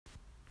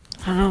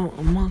Hello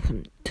and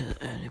welcome to the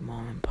Early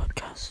Morning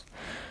Podcast.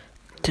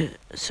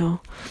 So,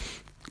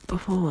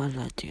 before we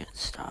get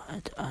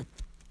started,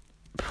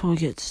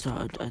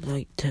 I'd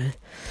like to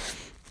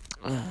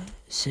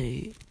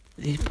say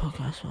these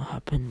podcasts will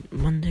happen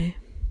Monday,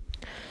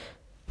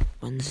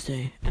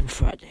 Wednesday, and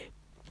Friday.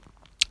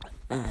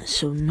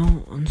 So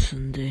no on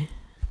Sunday,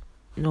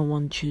 no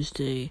on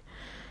Tuesday,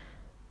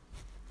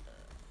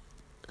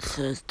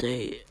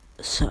 Thursday,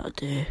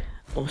 Saturday,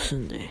 or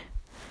Sunday.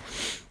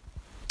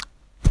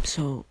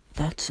 So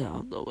that's out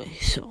of the way.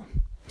 So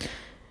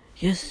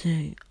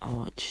yesterday I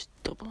watched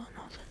Double or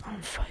Nothing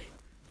on Fight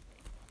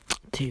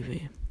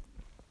TV.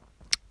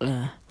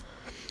 So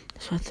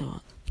I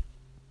thought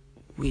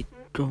we'd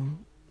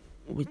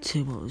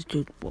see what was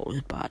good, what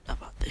was bad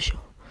about the show.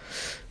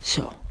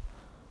 So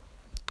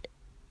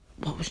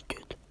what was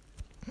good?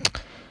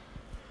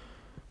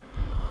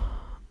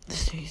 The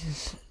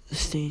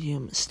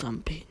Stadium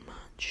Stampede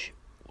match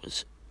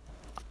was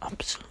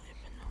absolutely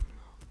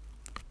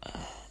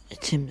phenomenal.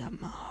 It seemed that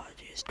Matt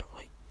Hardy has got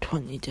like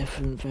 20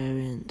 different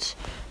variants.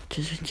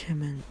 Just when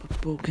came in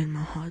with broken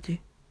Matt Hardy,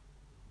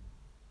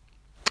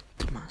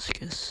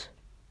 Damascus,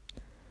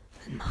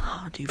 and Matt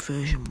Hardy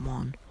version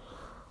 1,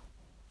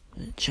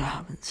 which I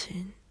haven't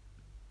seen,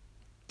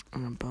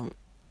 and about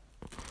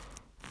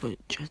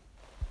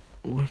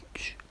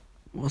which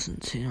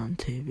wasn't seen on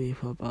TV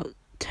for about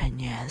 10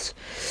 years.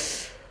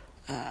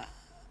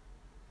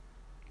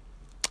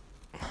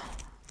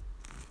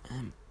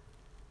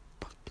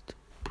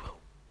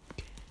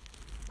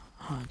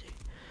 Hardy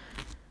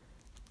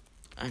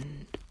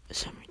and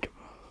Sammy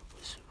Guevara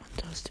was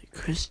fantastic.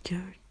 Chris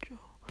Jericho,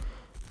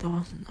 there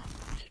wasn't that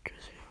much of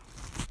Chris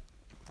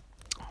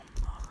Jericho.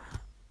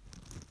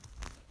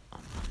 I'm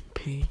on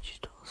page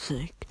still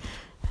sick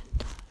and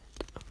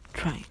tired of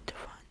trying to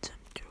find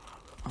Sammy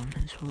Guevara on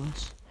his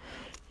horse.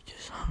 He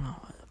just hung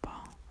out at the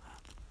bar.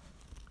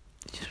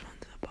 He just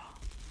went to the bar.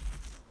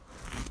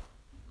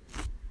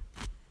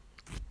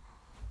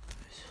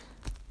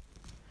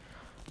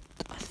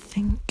 I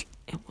think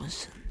it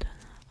was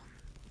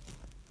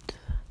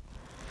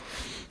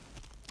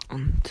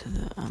into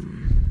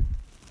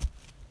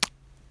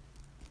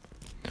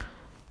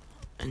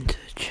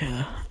the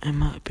chair. It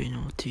might have been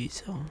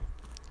Ortiz though.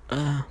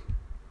 I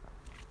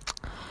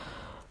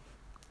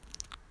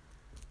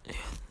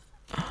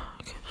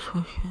kept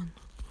swishing,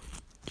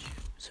 which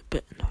was a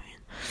bit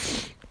annoying,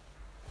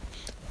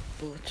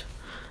 but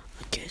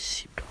I guess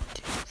he brought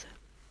deal with it.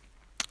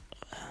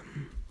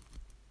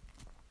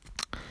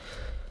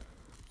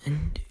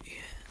 And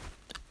yeah,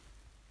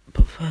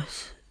 but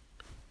first,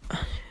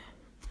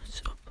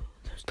 let's up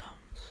those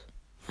downs.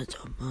 Let's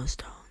up those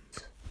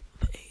downs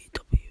for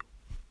AEW.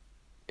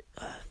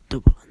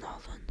 Double or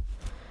Nothing.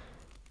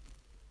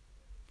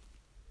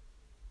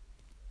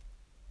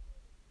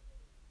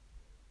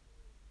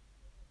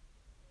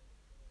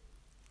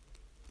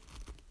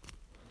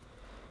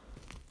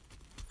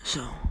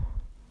 So,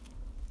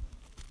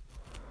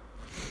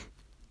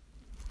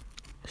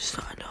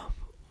 started off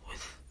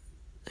with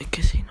the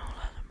casino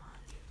ladder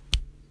match.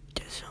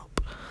 Just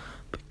help,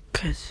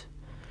 because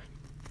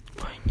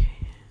when you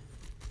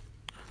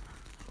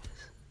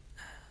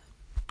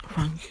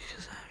Frankie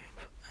Kazarian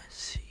from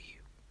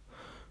SCU,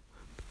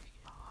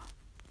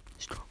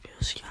 Scorpio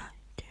Sky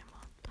came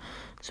on.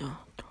 So,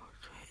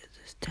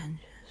 this 10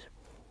 years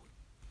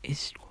is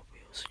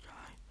Scorpio Sky.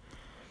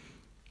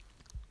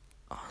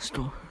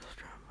 Scorpio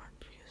Sky.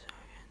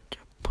 To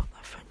put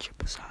that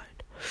friendship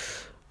aside,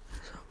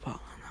 so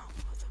falling out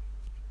with them,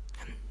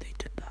 and they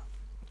did that.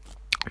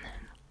 And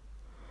then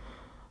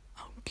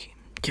out came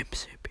Jim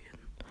Sabian,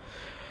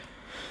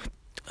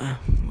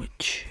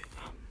 which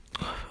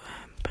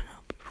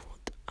Penelope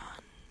Ford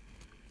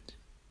and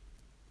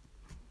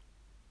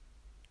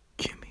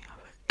Jimmy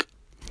Havoc.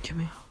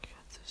 Jimmy Havoc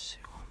had to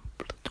see one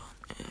blood on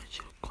it.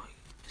 Actually,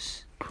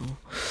 quite cool.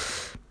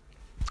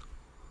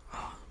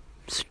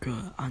 Screw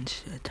it,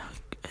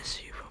 anti-attack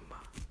SU from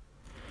back.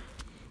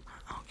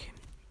 Out came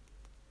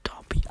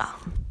Darby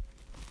Allin,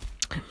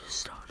 who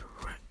started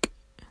a wreck.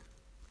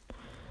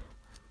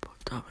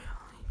 But Darby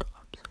Allin got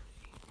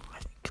absolutely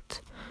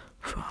wrecked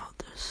throughout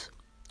this.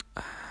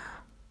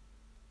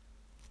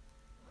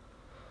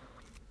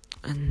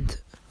 And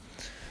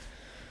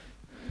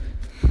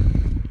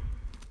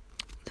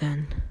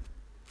then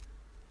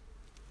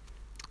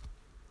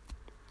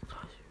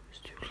Tasha was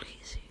too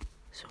lazy,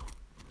 so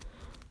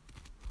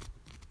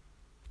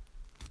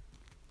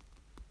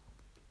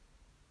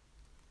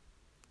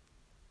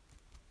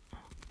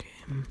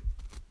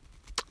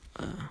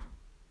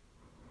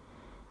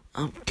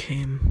out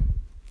came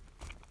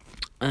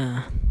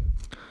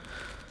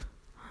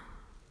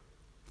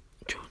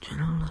Joe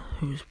Janela,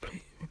 who was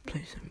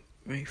replacing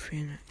Ray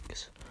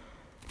Phoenix.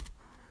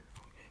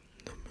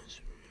 The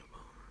misery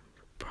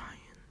of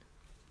Brian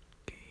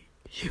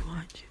Cage. You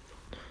actually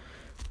thought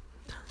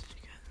that's to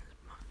get this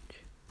match,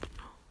 but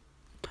no,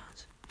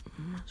 that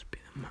must be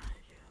the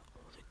manager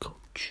or the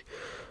coach.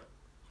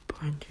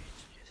 Brian Cage.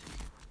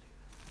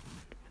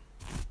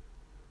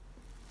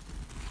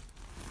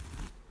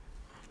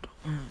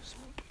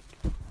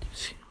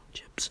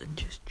 mats and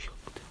just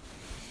chucked them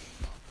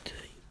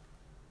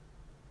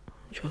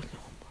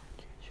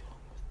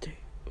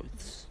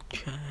with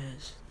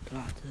chairs,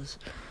 ladders,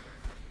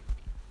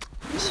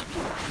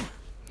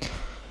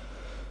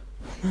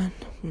 and then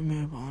we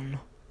move on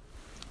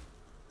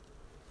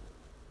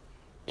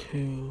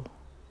to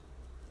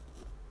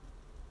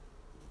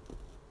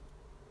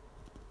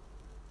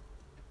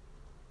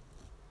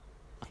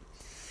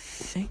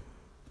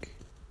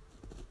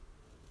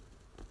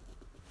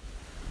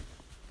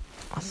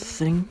I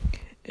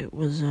think it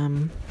was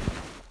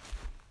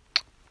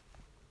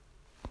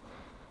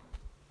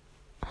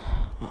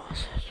what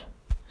was it?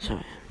 Sorry,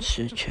 I'm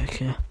just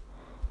checking.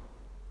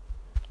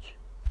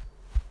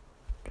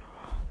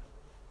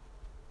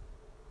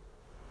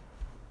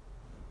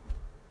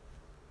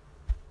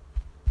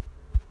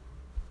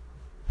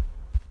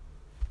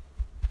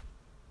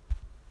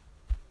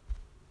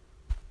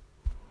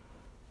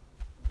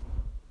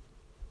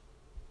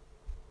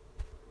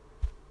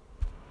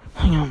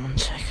 Hang on one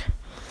sec.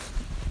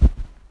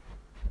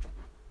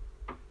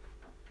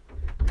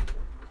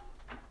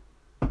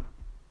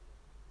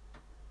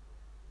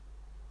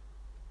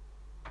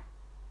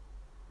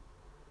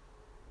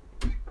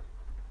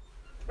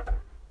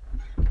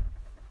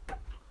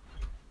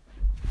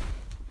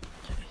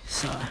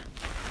 Sorry.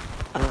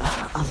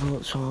 I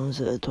thought someone was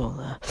at the door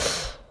there.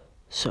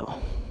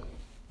 So,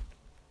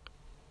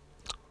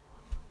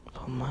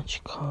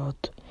 match card.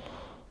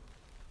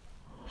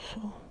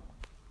 So.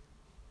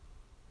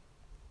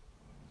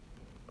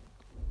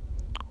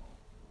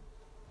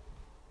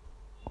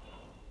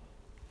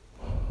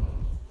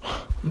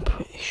 I'm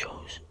pretty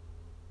sure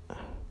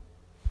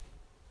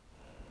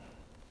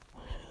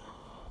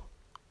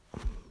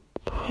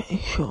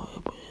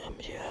it was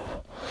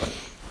MJF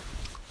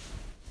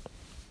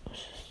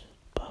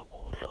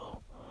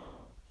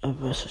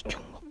versus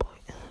Jungle Boy,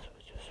 and this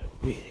was just a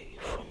really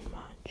fun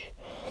match.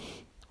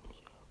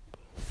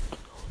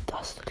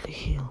 Dastardly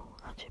heel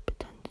actually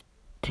pretended to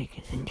take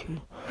an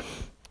injury.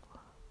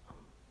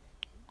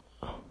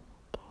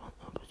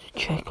 But to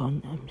check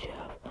on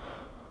MJF,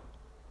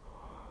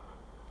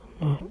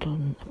 no, it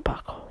doesn't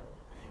back off,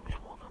 and he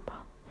was walking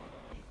back.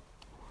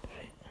 And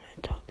I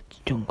talked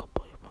to Jungle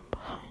Boy from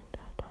behind,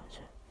 that's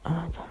it. And I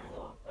kind of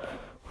thought,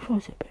 which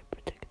was a bit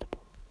predictable.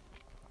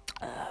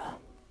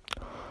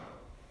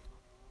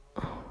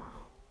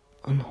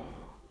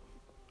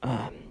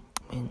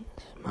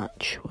 This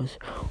match was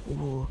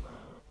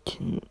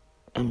can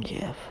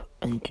MJF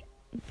and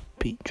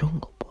beat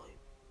Jungle Boy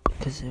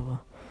because they were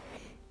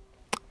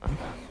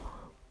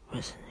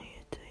resonated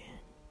at the end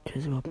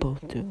because they were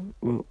both doing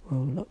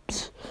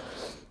roll-ups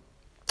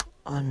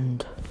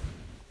and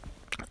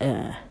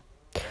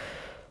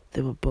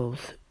they were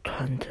both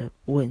trying to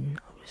win,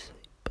 obviously,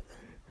 but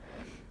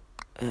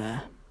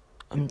then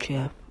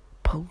MJF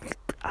poked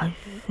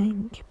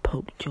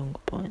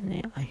Jungle Boy in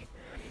the eye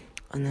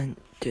and then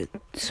did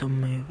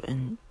some move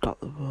and got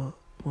the roll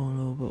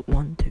over.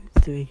 1, 2,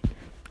 3,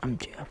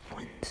 MJF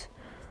wins.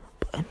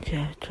 But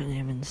MJF didn't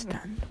even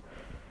stand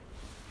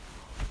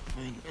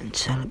and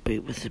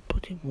celebrate with his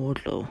buddy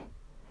Wardlow.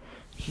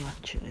 He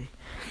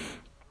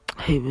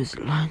was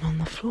lying on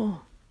the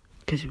floor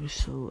because he was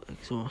so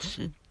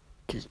exhausted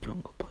because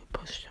Jungle Boy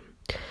pushed him.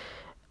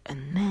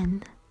 And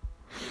then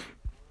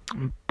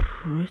I'm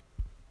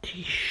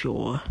pretty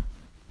sure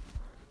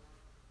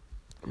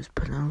it was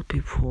Penelope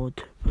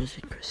Ford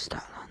versus Chris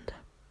Statlander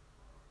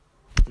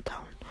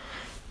down,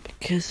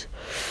 because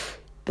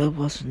there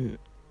wasn't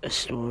a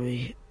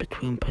story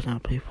between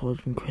Penelope Ford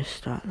and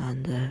Chris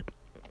Statlander.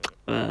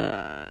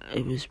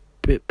 It was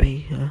Britt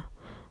Baker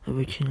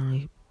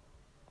originally,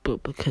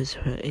 but because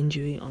of her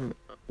injury on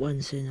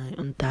Wednesday night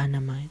on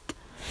Dynamite,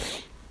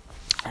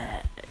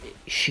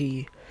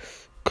 she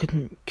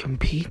couldn't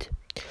compete.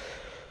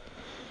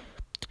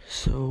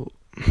 So,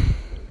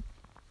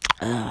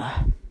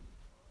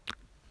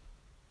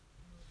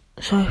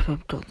 sorry if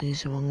I've got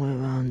these the wrong way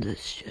around.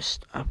 It's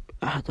just I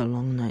had a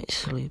long night's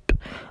sleep.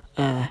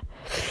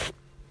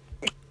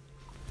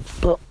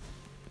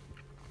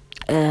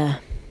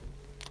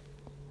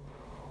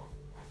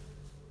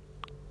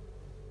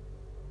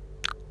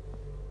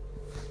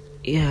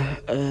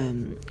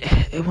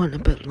 It went a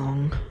bit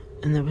long,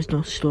 and there was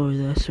no story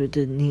there, so it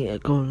didn't need to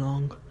go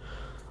long.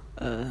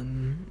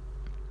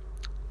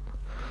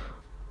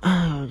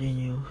 I already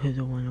knew who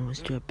the winner was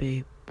going to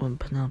be when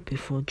Penelope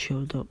Ford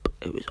showed up.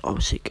 It was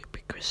obviously going to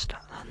be Chris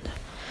Statlander,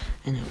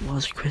 and it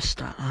was Chris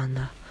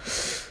Statlander.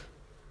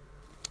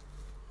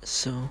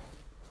 So,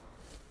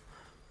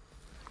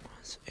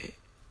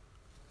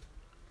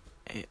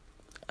 it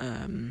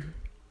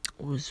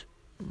was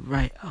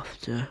right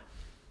after,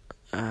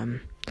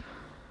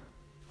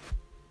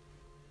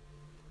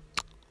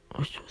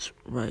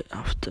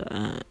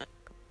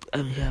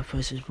 MJF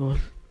versus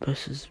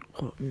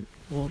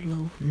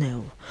Wardlow,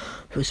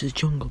 versus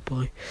Jungle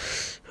Boy,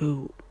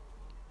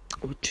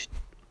 which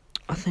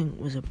I think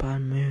was a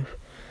bad move.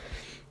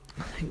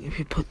 I think if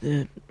you put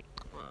the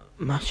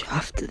match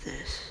after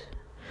this,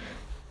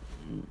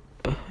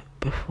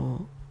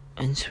 before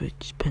and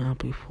switched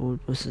Penelope Ford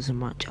versus a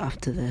match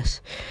after this,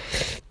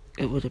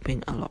 it would have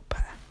been a lot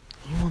better.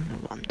 You wonder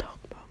what I'm talking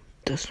about.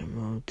 Dustin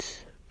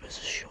Rhodes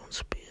versus Shawn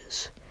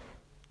Spears.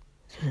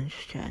 Isn't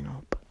just getting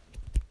up.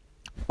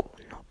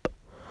 Golden up.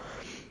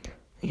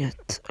 He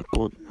gets a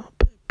golden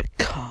up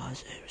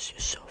because it was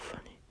just so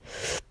funny.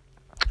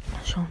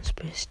 Shawn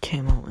Spears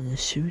came out in a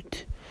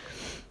suit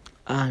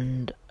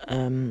and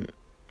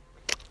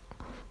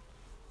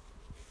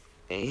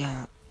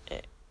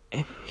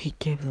if he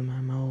gave the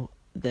memo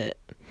that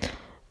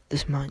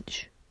this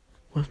match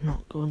was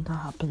not going to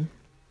happen,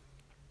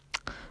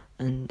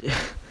 and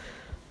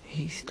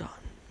he started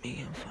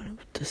making fun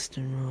of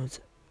Dustin Rhodes,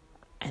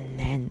 and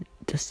then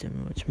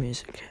Dustin Rhodes'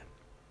 music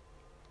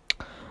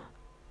hit.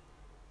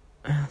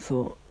 And I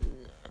thought,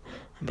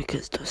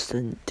 because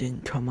Dustin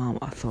didn't come out,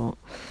 I thought,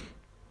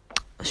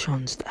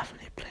 Shawn's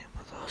definitely playing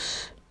with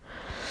us.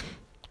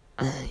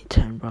 And then he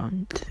turned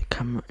around to the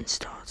camera and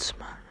started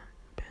smiling.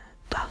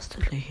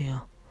 Dastardly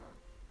heel.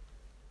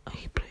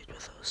 He played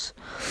with us.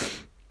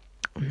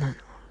 And then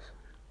it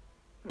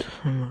was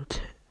Dustin Rhodes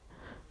hit.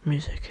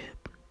 Music hit.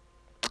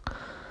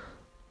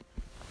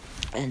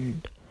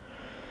 And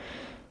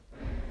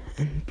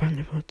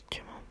Brandi Rhodes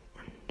came out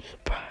and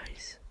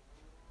surprise.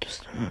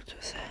 Dustin Rhodes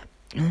was there.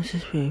 And it was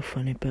just really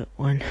funny bit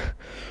when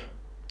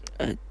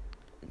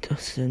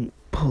Dustin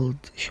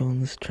pulled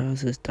Shawn's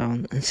trousers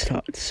down and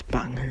started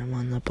banging him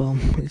on the bum,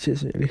 which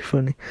is really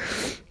funny.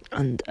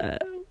 And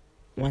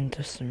when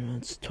Dustin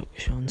Rhodes took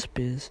Shawn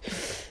Spears'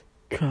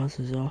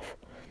 trousers off,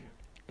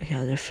 he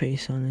had a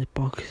face on his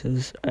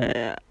boxers.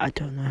 I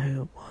don't know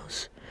who it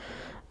was.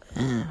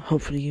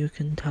 Hopefully you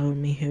can tell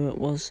me who it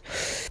was.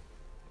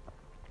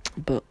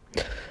 But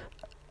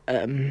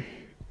it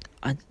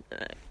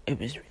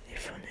was really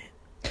funny.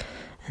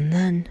 And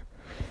then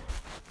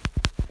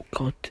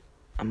got,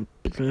 I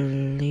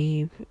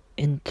believe,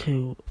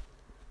 into,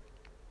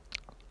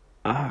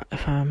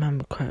 if I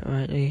remember quite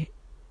rightly,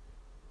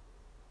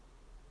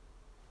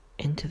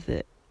 into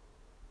the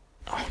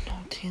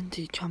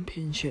TNT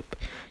Championship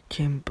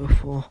came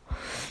before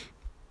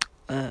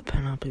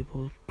Penelope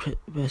Ford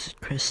versus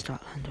Chris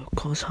Statlander. Of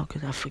course, how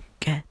could I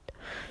forget?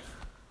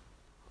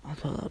 I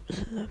thought that was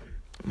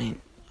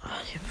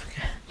I can't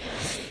forget.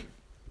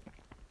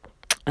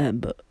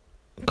 But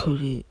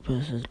Cody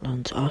versus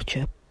Lance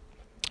Archer,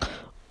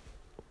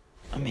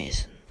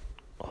 amazing.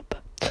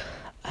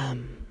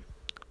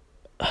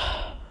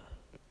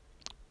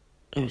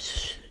 It was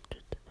just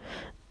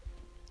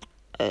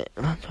good.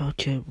 Lance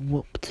Archer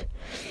whooped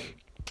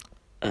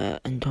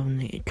and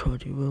dominated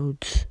Cody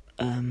Rhodes.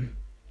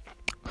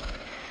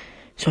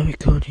 Sorry,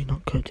 Cody,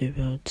 not Cody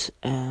Rhodes.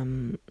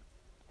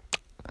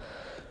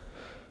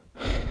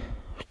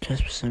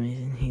 Just for some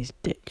reason he's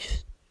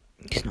ditched.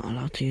 He's not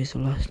allowed to use the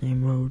last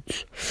name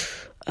Rhodes.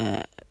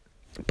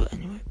 But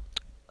anyway,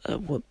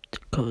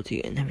 whooped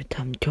Cody, and every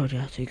time Cody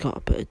actually got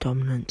a bit of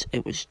dominance,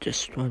 it was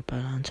destroyed by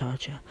Lance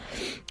Archer.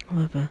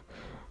 However,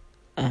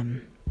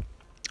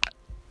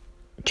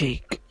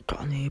 Jake got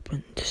on the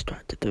apron,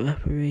 distracted the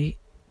referee,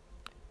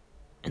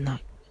 and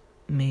that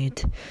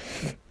made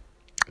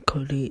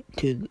Cody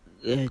do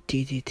the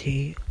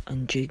DDT,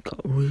 and Jake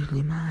got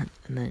really mad.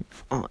 And then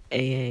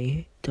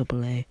AA,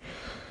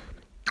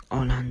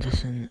 on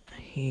Anderson,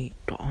 he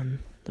got on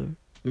the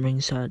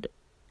ringside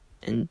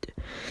and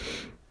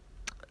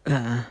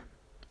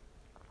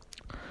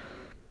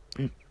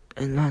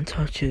Lance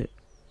Archer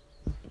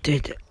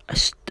did a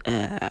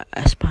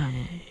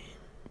spine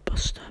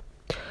buster,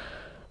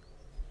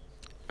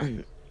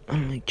 and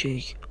unlike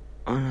Jake,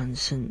 on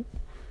Anderson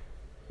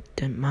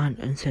didn't mind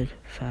and said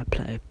fair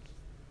play.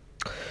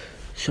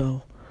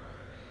 So,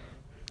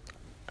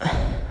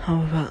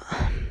 however,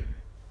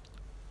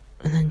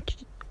 and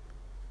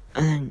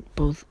then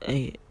both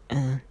I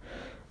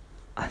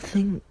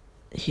think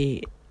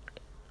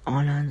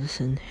on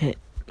Anderson hit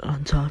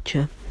Lance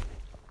Archer.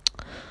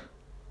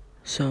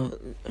 So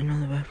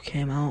another ref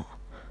came out,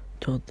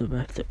 told the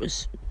ref that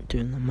was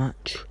doing the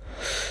match,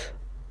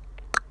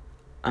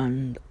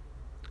 and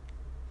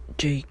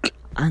Jake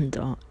and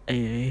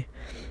AA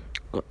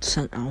got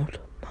sent out.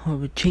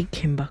 However, Jake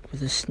came back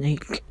with a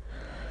snake.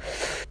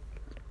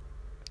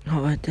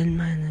 However, I didn't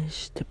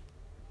manage to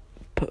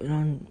put it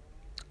on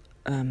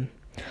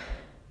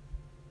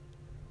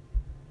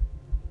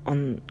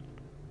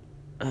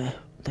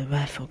the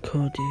ref or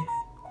Cody,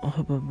 or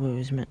whoever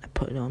was meant to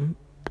put it on,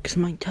 because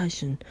Mike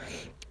Tyson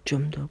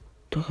jumped up,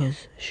 took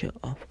his shirt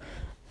off,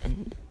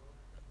 and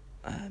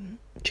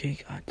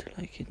Jake acted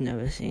like he'd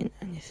never seen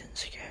anything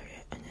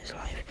scarier in his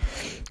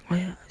life.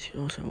 I should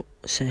also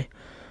say,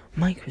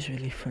 Mike was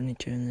really funny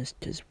during this,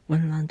 because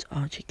when Lance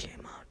Archer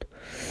came out,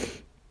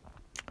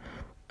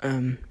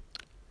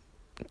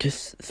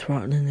 just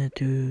throttling a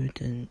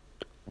dude and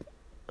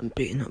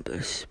beating up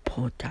this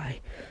poor guy,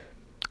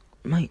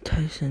 Mike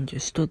Tyson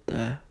just stood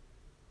there,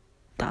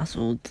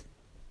 dazzled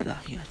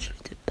that he actually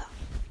did that,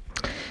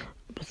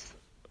 with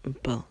a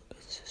belt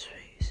against his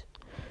face.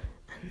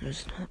 And there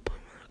was another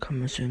point where the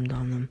camera zoomed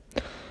on him,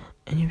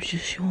 and he was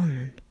just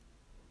yawning.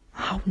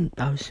 How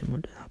embarrassing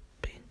would that have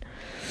been?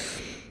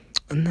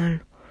 And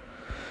then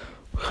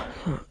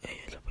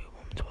AEW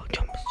Women's World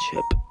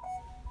Championship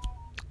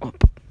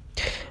up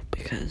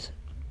because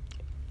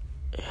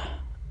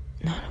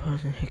none of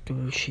us in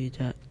Hikaru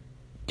Shida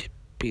to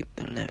beat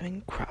the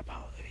living crap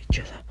out of each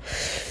other.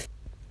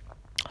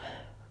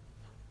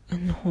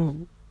 And the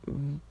whole,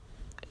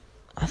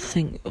 I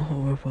think the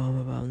whole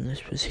revolve around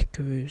this was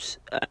Hikaru's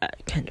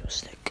kendo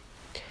stick.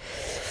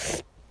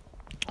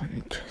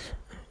 And just,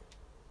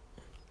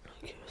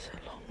 like it was a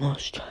long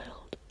lost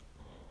child.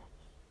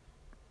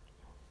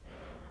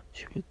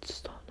 She would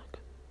start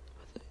with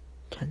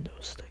a kendo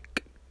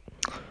stick.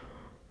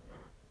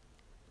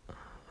 I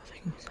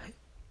think it was like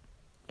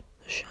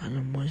the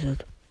Shining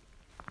Wizard.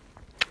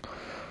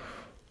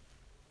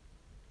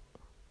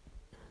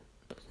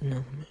 There's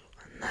another move.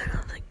 And then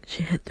I think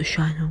she hit the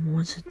Shining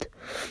Wizard.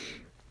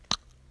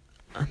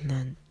 And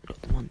then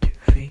got the 1, 2,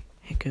 3.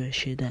 Hikaru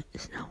Shida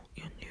is now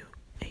your new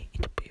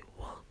AEW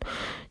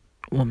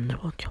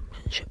Women's World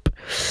Championship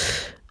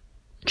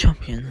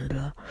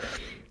champion.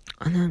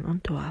 And then on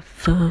to our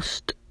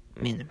first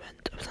main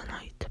event of the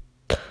night.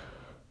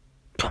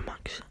 John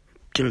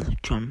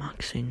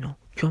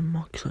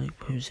Moxley,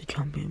 who's the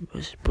champion,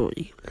 versus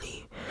Brody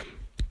Lee.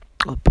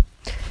 Up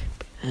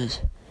because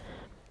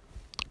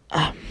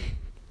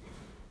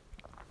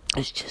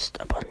it's just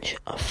a bunch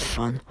of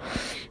fun.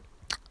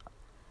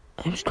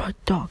 It was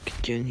quite dark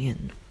during the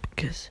end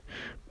because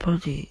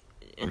Brody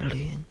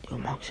Lee and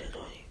John Moxley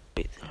already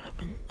beat the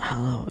living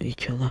hell out of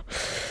each other.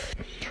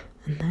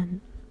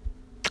 And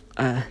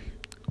then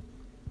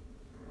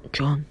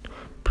John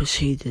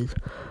proceeded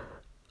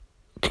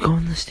to go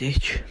on the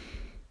stage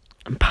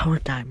and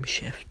paradigm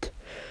shift.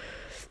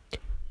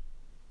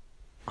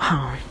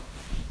 How?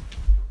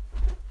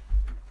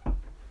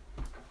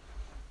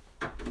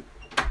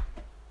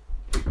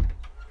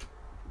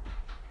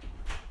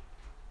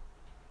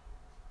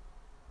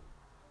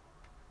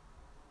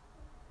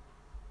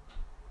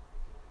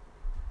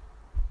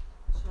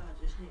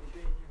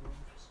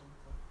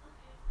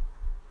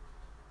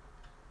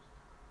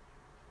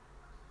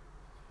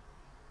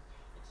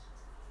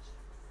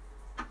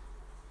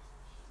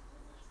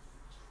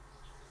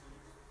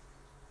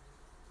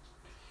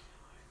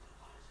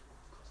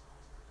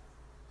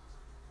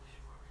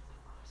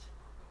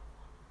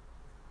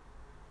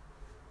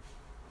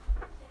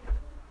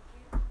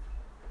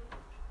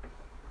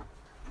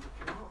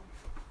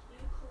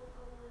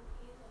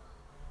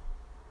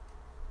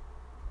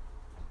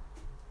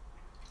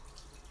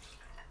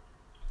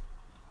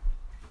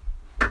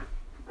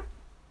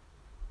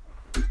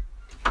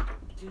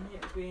 Do you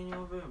need to be in your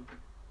room?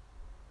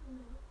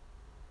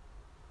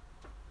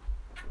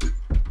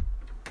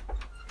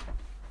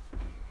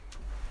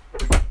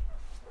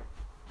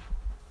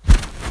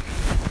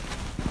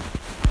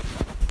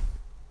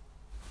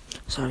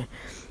 Sorry.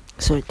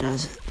 So it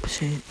does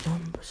proceed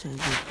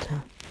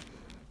that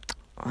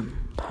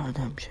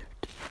paradigm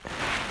shift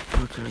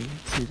brutally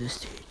through the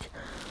stage.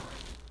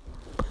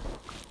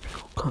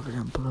 Covered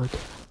in blood.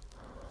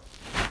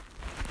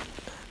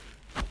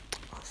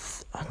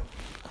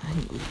 I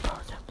think it was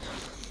paradigm.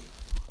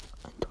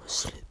 And it was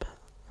slip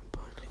and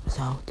Brody was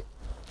out.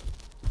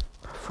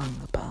 I rang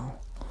the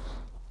bell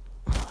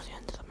at the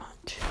end of the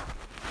match.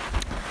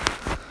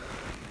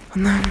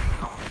 And then we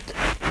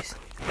got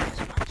basically the best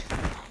match of the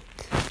night.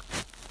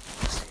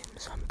 Same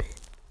Zombie.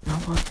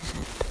 Nobody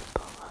said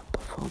about that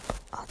before,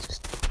 but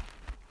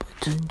it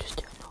doesn't just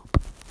get up.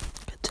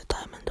 Get to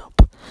Diamond up.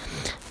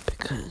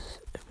 Because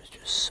it was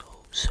just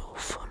so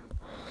fun.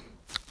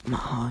 Matt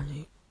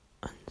Hardy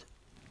and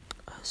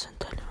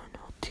Santana and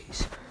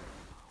Ortiz on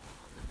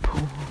the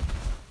pool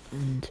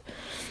and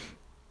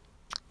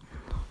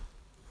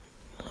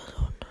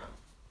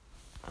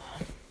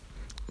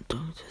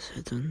Dr.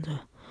 Sedunda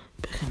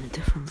became a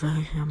different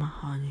version of Matt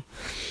Hardy.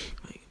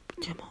 Like,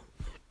 came out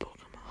with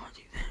broken Matt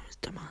Hardy, then it was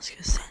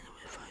Damascus, then it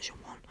was version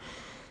 1.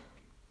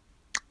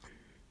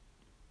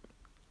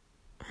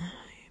 And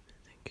I even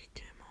think it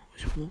came out,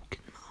 it was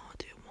walking Matt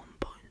Hardy at one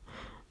point.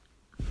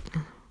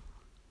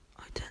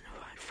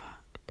 Identified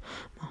fact,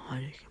 Matt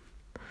Hardy can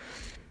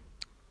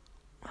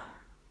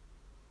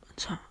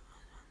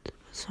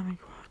Sammy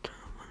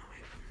Guevara went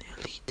away from the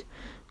Elite,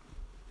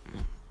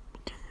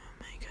 Kenny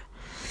Omega,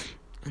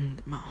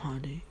 and Matt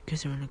Hardy,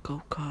 because they're in a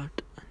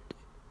go-kart, and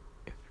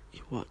if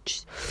you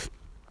watched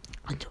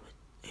until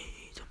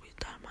AEW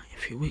Dynamite a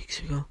few weeks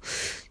ago,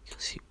 you'll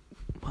see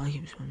why he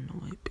was running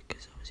away,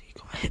 because obviously he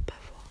got hit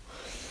before,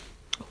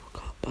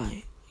 go-kart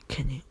by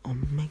Kenny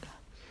Omega,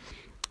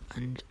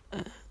 and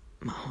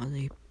Matt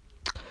Hardy,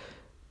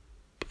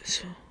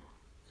 so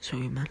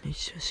he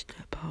managed to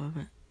step out of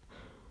it.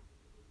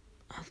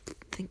 I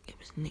think it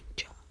was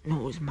it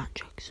was Matt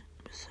Jackson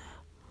was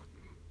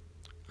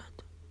there.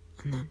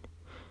 And then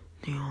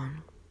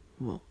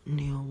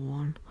Neil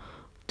won,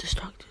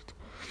 distracted.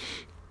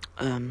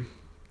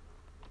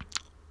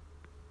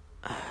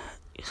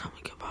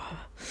 Sammy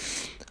Guevara.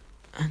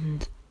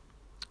 And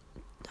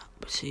that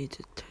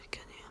proceeded to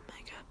Kenny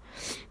Omega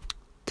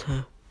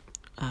to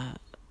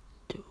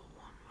do a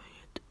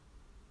one-rated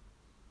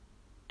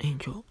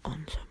Angel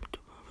on Sammy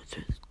Guevara.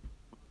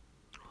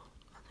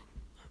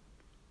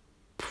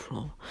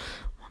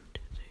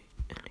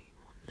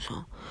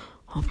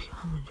 Hope you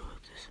have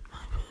enjoyed this,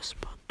 my first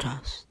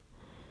podcast.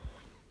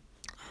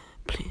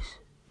 Please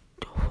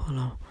do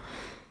follow.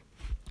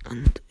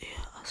 And yeah,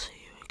 I'll see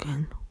you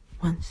again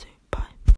Wednesday.